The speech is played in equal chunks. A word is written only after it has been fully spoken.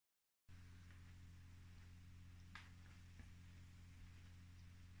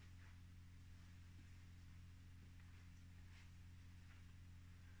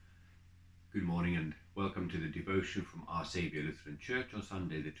Good morning and welcome to the devotion from Our Saviour Lutheran Church on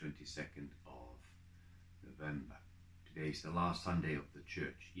Sunday the 22nd of November. Today is the last Sunday of the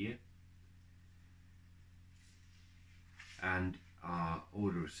church year, and our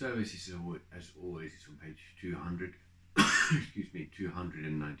order of service is, as always, is on page 200,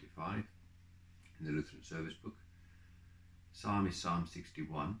 295 in the Lutheran Service Book. Psalm is Psalm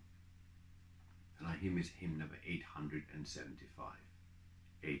 61 and our hymn is hymn number 875.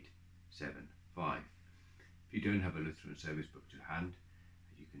 875. If you don't have a Lutheran Service Book to hand,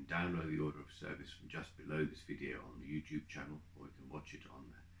 you can download the order of service from just below this video on the YouTube channel, or you can watch it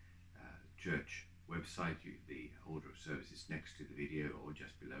on the church website. The order of service is next to the video or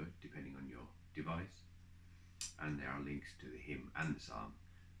just below it, depending on your device. And there are links to the hymn and the psalm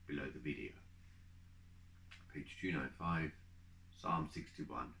below the video. Page 295, Psalm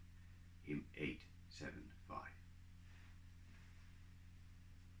 61, hymn 875.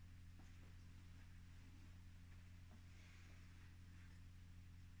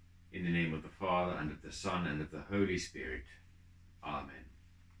 In the name of the Father, and of the Son, and of the Holy Spirit. Amen.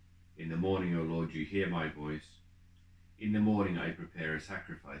 In the morning, O Lord, you hear my voice. In the morning I prepare a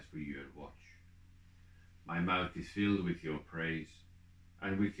sacrifice for you and watch. My mouth is filled with your praise,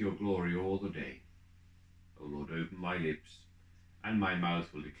 and with your glory all the day. O Lord, open my lips, and my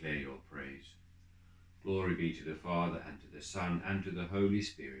mouth will declare your praise. Glory be to the Father, and to the Son, and to the Holy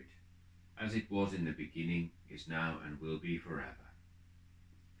Spirit, as it was in the beginning, is now, and will be forever.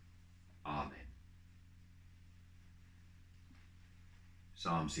 Amen.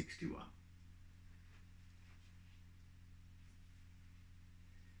 Psalm 61.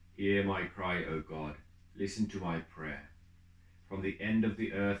 Hear my cry, O God, listen to my prayer. From the end of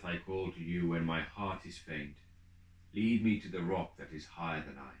the earth I call to you when my heart is faint. Lead me to the rock that is higher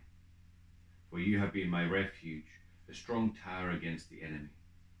than I. For you have been my refuge, a strong tower against the enemy.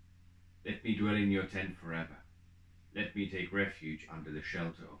 Let me dwell in your tent forever. Let me take refuge under the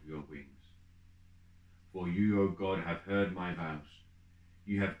shelter of your wings. For you, O God, have heard my vows.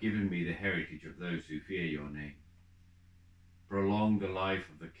 You have given me the heritage of those who fear your name. Prolong the life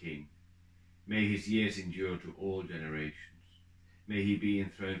of the king. May his years endure to all generations. May he be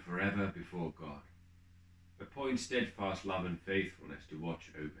enthroned forever before God. Appoint steadfast love and faithfulness to watch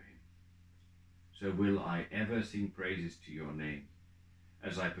over him. So will I ever sing praises to your name,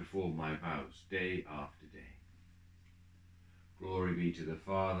 as I perform my vows day after day. Glory be to the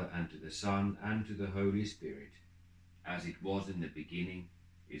Father, and to the Son, and to the Holy Spirit, as it was in the beginning,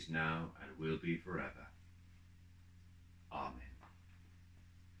 is now, and will be forever. Amen.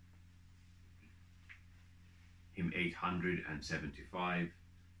 Hymn 875.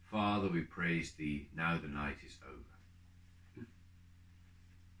 Father, we praise thee, now the night is over.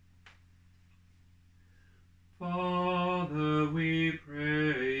 Father, we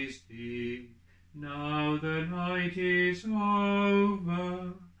praise thee, now the night is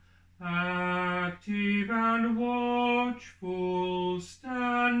over. Active and watchful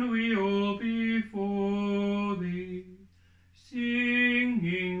stand we all before thee.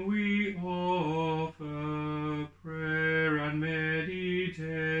 Singing we offer prayer and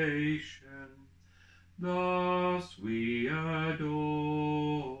meditation. Thus we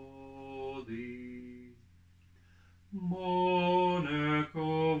adore thee. Monarch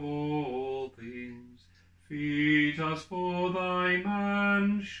of all things, feed us for thy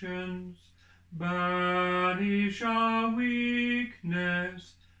mansions, banish our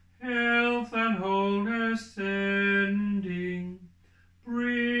weakness, health and wholeness sending,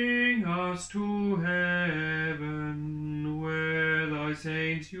 bring us to heaven, where thy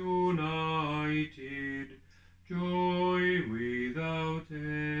saints united, joy without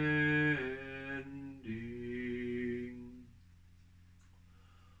ending.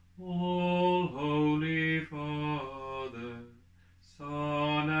 All Holy Father,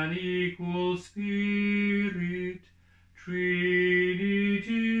 Son and equal Spirit,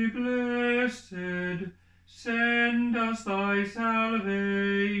 Trinity blessed, send us thy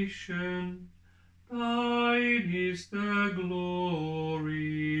salvation. Thine is the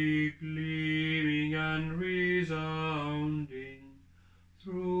glory, gleaming and resounding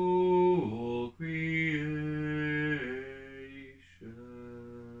through all creation.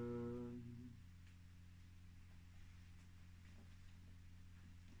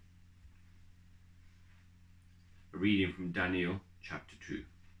 A reading from Daniel chapter 2,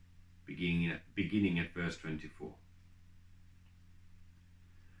 beginning at verse 24.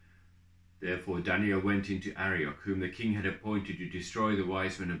 Therefore Daniel went into Arioch, whom the king had appointed to destroy the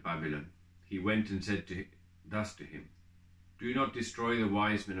wise men of Babylon. He went and said thus to him, Do not destroy the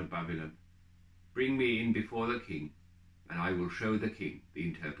wise men of Babylon. Bring me in before the king, and I will show the king the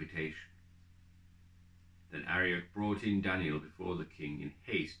interpretation. Then Arioch brought in Daniel before the king in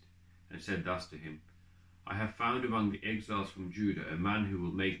haste, and said thus to him, I have found among the exiles from Judah a man who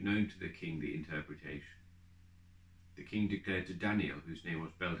will make known to the king the interpretation. The king declared to Daniel, whose name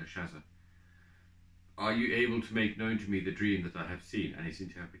was Belteshazzar, Are you able to make known to me the dream that I have seen and its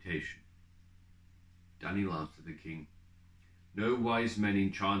interpretation? Daniel answered the king, No wise men,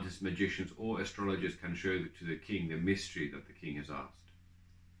 enchanters, magicians, or astrologers can show to the king the mystery that the king has asked.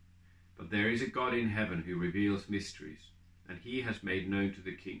 But there is a God in heaven who reveals mysteries, and he has made known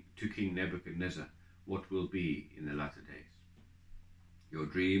to King Nebuchadnezzar what will be in the latter days. Your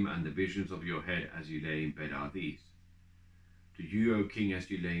dream and the visions of your head as you lay in bed are these. To you, O king, as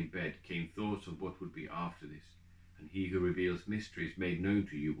you lay in bed, came thoughts of what would be after this, and he who reveals mysteries made known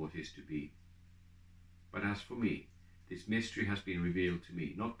to you what is to be. But as for me, this mystery has been revealed to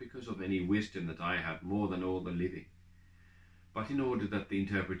me, not because of any wisdom that I have more than all the living, but in order that the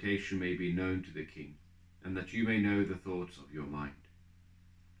interpretation may be known to the king, and that you may know the thoughts of your mind.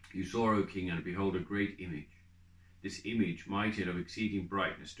 You saw, O king, and behold, a great image. This image, mighty and of exceeding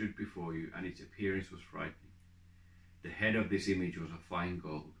brightness, stood before you, and its appearance was frightening. The head of this image was of fine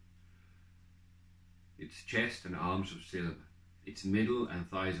gold, its chest and arms of silver, its middle and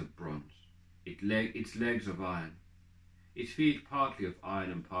thighs of bronze, its legs of iron, its feet partly of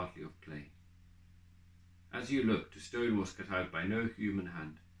iron and partly of clay. As you looked, a stone was cut out by no human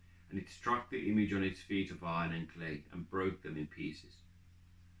hand, and it struck the image on its feet of iron and clay, and broke them in pieces.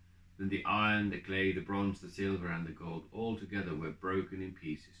 Then the iron, the clay, the bronze, the silver, and the gold all together were broken in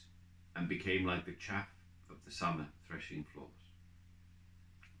pieces, and became like the chaff of the summer threshing floors.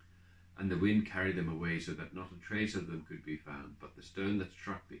 And the wind carried them away, so that not a trace of them could be found, but the stone that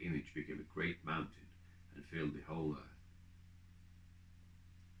struck the image became a great mountain, and filled the whole earth.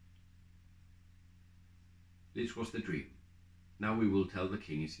 This was the dream. Now we will tell the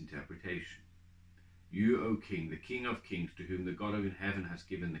king its interpretation. You, O king, the king of kings, to whom the God of heaven has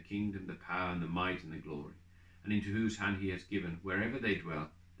given the kingdom, the power, and the might, and the glory, and into whose hand he has given, wherever they dwell,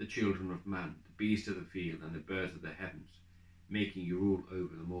 the children of man, the beasts of the field, and the birds of the heavens, making you rule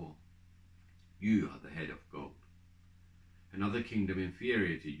over them all. You are the head of gold. Another kingdom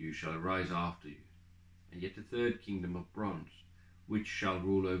inferior to you shall arise after you, and yet a third kingdom of bronze, which shall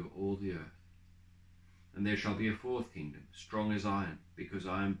rule over all the earth. And there shall be a fourth kingdom, strong as iron, because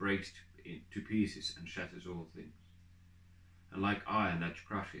iron breaks to pieces and shatters all things. And like iron that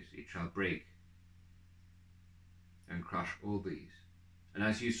crushes, it shall break and crush all these. And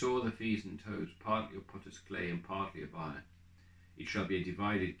as you saw the feet and toes, partly of potter's clay and partly of iron, it shall be a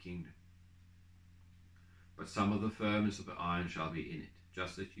divided kingdom. But some of the firmness of the iron shall be in it,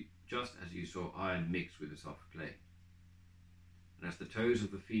 just as you saw iron mixed with the soft clay. And as the toes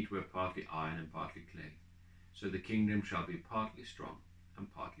of the feet were partly iron and partly clay, so the kingdom shall be partly strong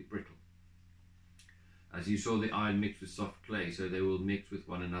and partly brittle. As you saw the iron mixed with soft clay, so they will mix with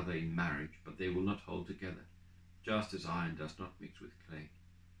one another in marriage, but they will not hold together, just as iron does not mix with clay.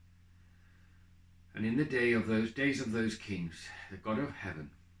 And in the days of those kings, the God of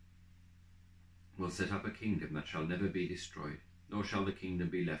heaven will set up a kingdom that shall never be destroyed, nor shall the kingdom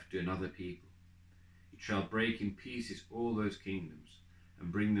be left to another people. It shall break in pieces all those kingdoms,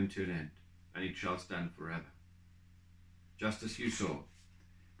 and bring them to an end, and it shall stand forever. Just as you saw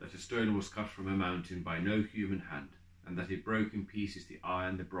that a stone was cut from a mountain by no human hand, and that it broke in pieces the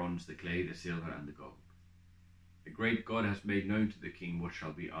iron, the bronze, the clay, the silver, and the gold. The great God has made known to the king what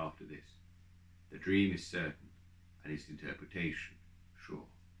shall be after this. The dream is certain, and its interpretation sure.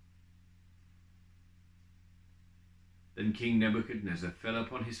 Then King Nebuchadnezzar fell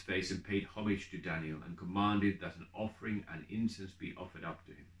upon his face and paid homage to Daniel, and commanded that an offering and incense be offered up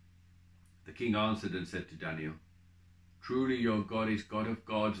to him. The king answered and said to Daniel, Truly your God is God of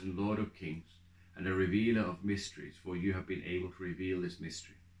gods and Lord of kings, and a revealer of mysteries, for you have been able to reveal this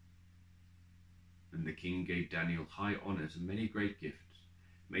mystery. Then the king gave Daniel high honours and many great gifts,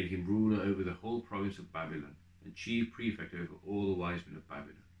 made him ruler over the whole province of Babylon, and chief prefect over all the wise men of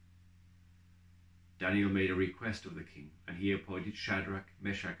Babylon. Daniel made a request of the king, and he appointed Shadrach,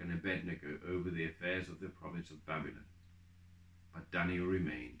 Meshach, and Abednego over the affairs of the province of Babylon. But Daniel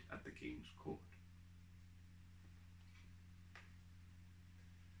remained at the king's court.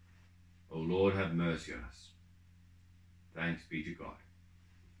 O Lord, have mercy on us. Thanks be to God.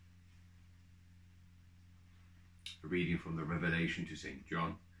 A reading from the Revelation to St.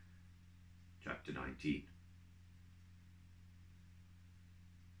 John, chapter 19.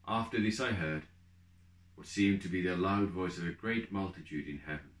 After this I heard what seemed to be the loud voice of a great multitude in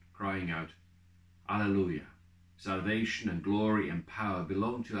heaven, crying out, Alleluia! Salvation and glory and power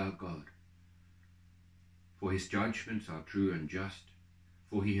belong to our God. For his judgments are true and just,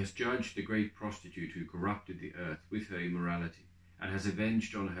 For he has judged the great prostitute who corrupted the earth with her immorality, and has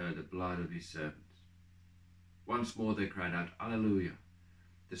avenged on her the blood of his servants. Once more they cried out, Alleluia!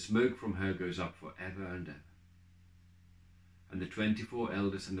 The smoke from her goes up for ever and ever. And the 24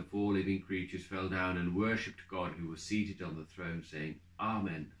 elders and the 4 living creatures fell down and worshipped God who was seated on the throne, saying,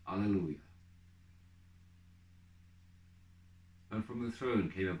 Amen, Alleluia. And from the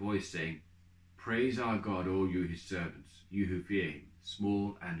throne came a voice saying, Praise our God, all you his servants, you who fear him,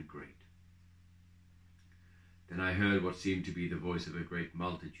 small and great. Then I heard what seemed to be the voice of a great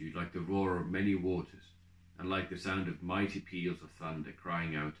multitude, like the roar of many waters, and like the sound of mighty peals of thunder,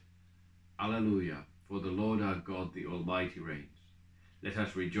 crying out, Alleluia, for the Lord our God, the Almighty reigns. Let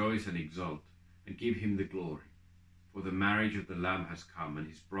us rejoice and exult, and give him the glory. For the marriage of the Lamb has come, and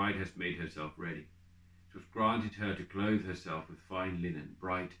his bride has made herself ready. It was granted her to clothe herself with fine linen,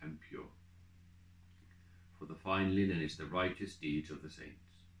 bright and pure. For the fine linen is the righteous deeds of the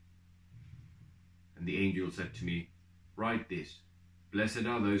saints. And the angel said to me, Write this, Blessed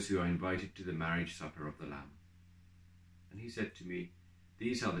are those who are invited to the marriage supper of the Lamb. And he said to me,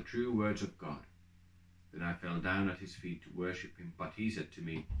 These are the true words of God. Then I fell down at his feet to worship him, but he said to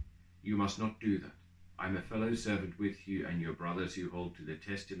me, You must not do that. I am a fellow servant with you and your brothers who hold to the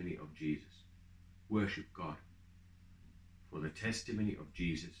testimony of Jesus. Worship God. For the testimony of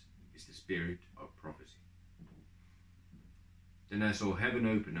Jesus is the spirit of prophecy. Then I saw heaven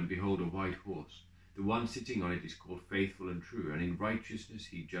open, and behold, a white horse. The one sitting on it is called Faithful and True, and in righteousness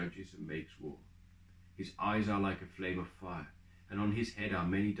he judges and makes war. His eyes are like a flame of fire, and on his head are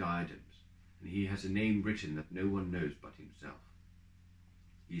many diadems, and he has a name written that no one knows but himself.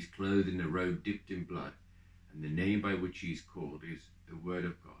 He is clothed in a robe dipped in blood, and the name by which he is called is the Word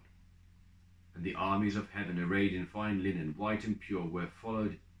of God. And the armies of heaven, arrayed in fine linen, white and pure, were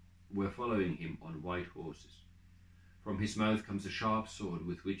following him on white horses. From his mouth comes a sharp sword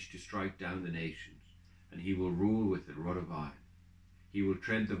with which to strike down the nations, and he will rule with a rod of iron. He will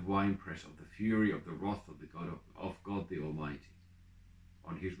tread the winepress of the fury of the wrath of God the Almighty.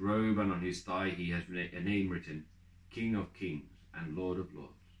 On his robe and on his thigh he has a name written, King of Kings and Lord of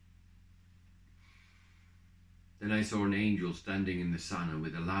Lords. Then I saw an angel standing in the sun, and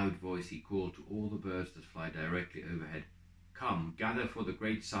with a loud voice he called to all the birds that fly directly overhead, Come, gather for the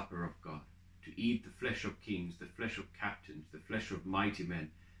great supper of God, to eat the flesh of kings, the flesh of captains, the flesh of mighty men,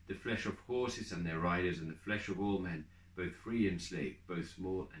 the flesh of horses and their riders, and the flesh of all men, both free and slave, both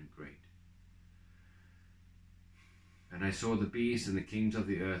small and great. And I saw the beast and the kings of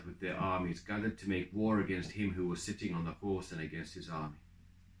the earth with their armies gathered to make war against him who was sitting on the horse and against his army.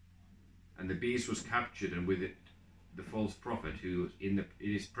 And the beast was captured, and with it the false prophet who in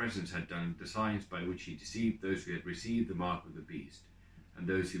his presence had done the signs by which he deceived those who had received the mark of the beast, and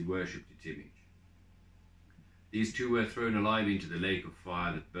those who worshipped its image. These 2 were thrown alive into the lake of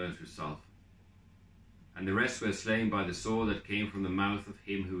fire that burns with sulphur. And the rest were slain by the sword that came from the mouth of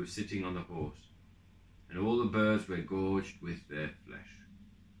him who was sitting on the horse, and all the birds were gorged with their flesh.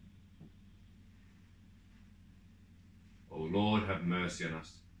 O Lord, have mercy on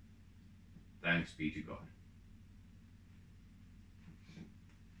us. Thanks be to God.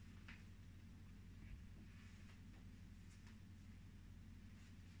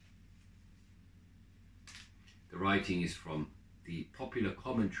 The writing is from the popular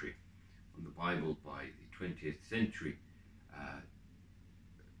commentary on the Bible by the 20th century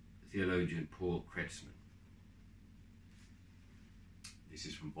theologian Paul Kretzmann. This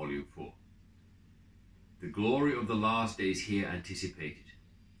is from volume 4. The glory of the last days here anticipated.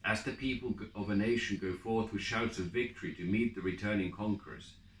 As the people of a nation go forth with shouts of victory to meet the returning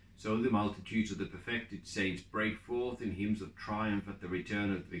conquerors, so the multitudes of the perfected saints break forth in hymns of triumph at the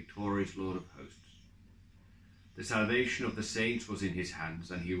return of the victorious Lord of hosts. The salvation of the saints was in his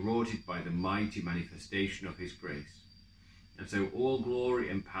hands, and he wrought it by the mighty manifestation of his grace. And so all glory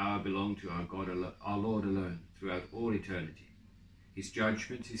and power belong to our God, our Lord alone, throughout all eternity. His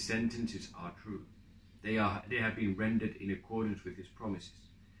judgments, his sentences are true. They have been rendered in accordance with his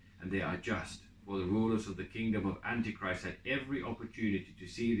promises, and they are just, for the rulers of the kingdom of Antichrist had every opportunity to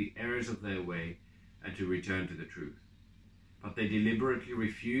see the errors of their way and to return to the truth. But they deliberately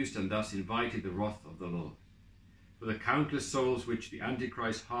refused, and thus invited the wrath of the Lord. For the countless souls which the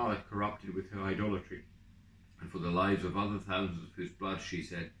Antichrist harlot corrupted with her idolatry, and for the lives of other thousands of whose blood she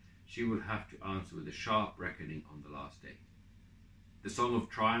said she would have to answer with a sharp reckoning on the last day. The song of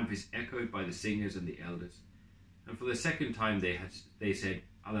triumph is echoed by the singers and the elders, and for the second time they said,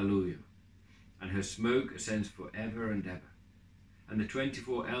 Alleluia, and her smoke ascends for ever and ever. And the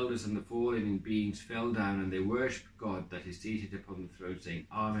 24 elders and the 4 living beings fell down, and they worshipped God that is seated upon the throne, saying,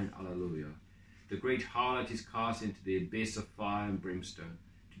 Amen, Alleluia. the great harlot is cast into the abyss of fire and brimstone,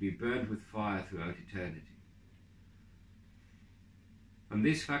 to be burnt with fire throughout eternity. And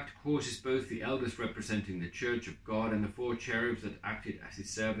this fact causes both the elders representing the church of God and the 4 cherubs that acted as his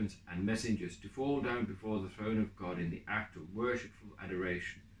servants and messengers to fall down before the throne of God in the act of worshipful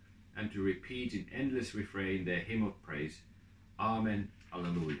adoration, and to repeat in endless refrain their hymn of praise, Amen,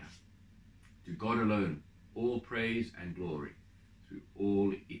 Alleluia. To God alone, all praise and glory through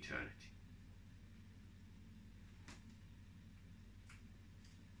all eternity.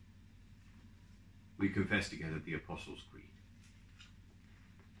 We confess together the Apostles' Creed.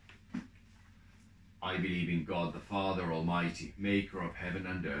 I believe in God the Father Almighty, maker of heaven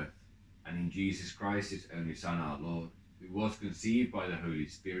and earth, and in Jesus Christ, his only Son, our Lord, who was conceived by the Holy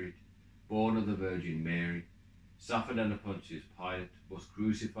Spirit, born of the Virgin Mary, suffered under Pontius Pilate, was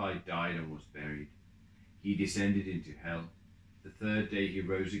crucified, died, and was buried. He descended into hell. The 3rd day he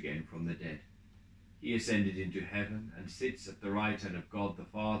rose again from the dead. He ascended into heaven and sits at the right hand of God the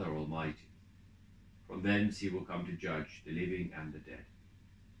Father Almighty. From thence he will come to judge the living and the dead.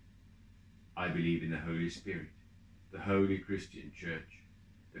 I believe in the Holy Spirit, the holy Christian Church,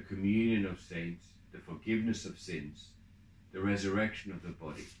 the communion of saints, the forgiveness of sins, the resurrection of the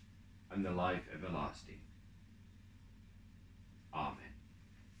body, and the life everlasting. Amen.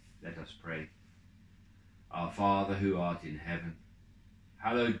 Let us pray. Our Father who art in heaven,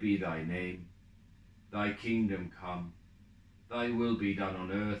 hallowed be thy name. Thy kingdom come, thy will be done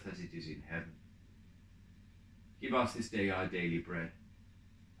on earth as it is in heaven. Give us this day our daily bread,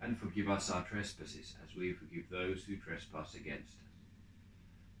 and forgive us our trespasses, as we forgive those who trespass against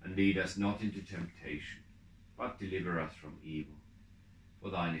us. And lead us not into temptation, but deliver us from evil. For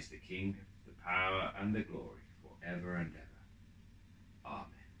thine is the kingdom, the power, and the glory, for ever and ever. Amen.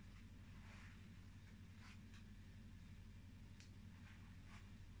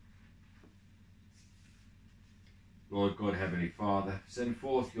 Lord God, Heavenly Father, send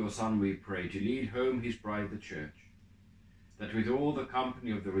forth your Son, we pray, to lead home his bride, the Church, that with all the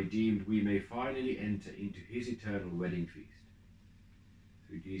company of the redeemed we may finally enter into his eternal wedding feast.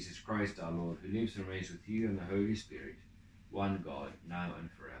 Through Jesus Christ our Lord, who lives and reigns with you and the Holy Spirit, one God, now and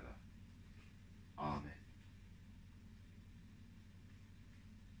forever. Amen.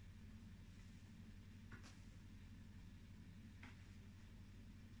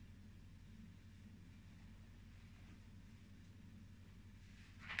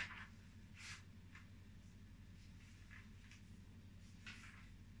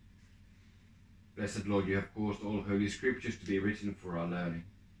 Blessed Lord, you have caused all holy scriptures to be written for our learning.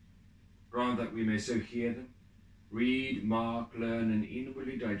 Grant that we may so hear them, read, mark, learn, and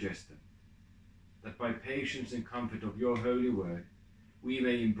inwardly digest them, that by patience and comfort of your holy word, we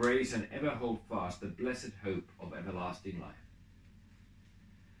may embrace and ever hold fast the blessed hope of everlasting life.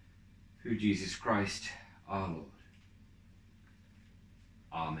 Through Jesus Christ, our Lord.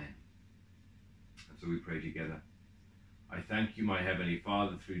 Amen. And so we pray together. I thank you, my heavenly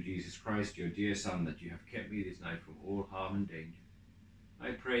Father, through Jesus Christ, your dear Son, that you have kept me this night from all harm and danger.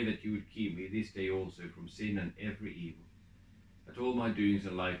 I pray that you would keep me this day also from sin and every evil, that all my doings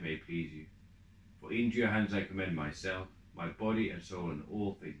in life may please you. For into your hands I commend myself, my body and soul, and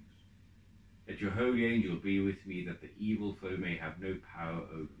all things. Let your holy angel be with me, that the evil foe may have no power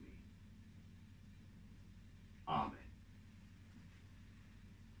over me. Amen.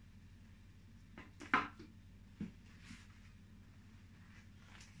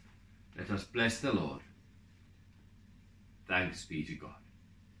 Let us bless the Lord. Thanks be to God.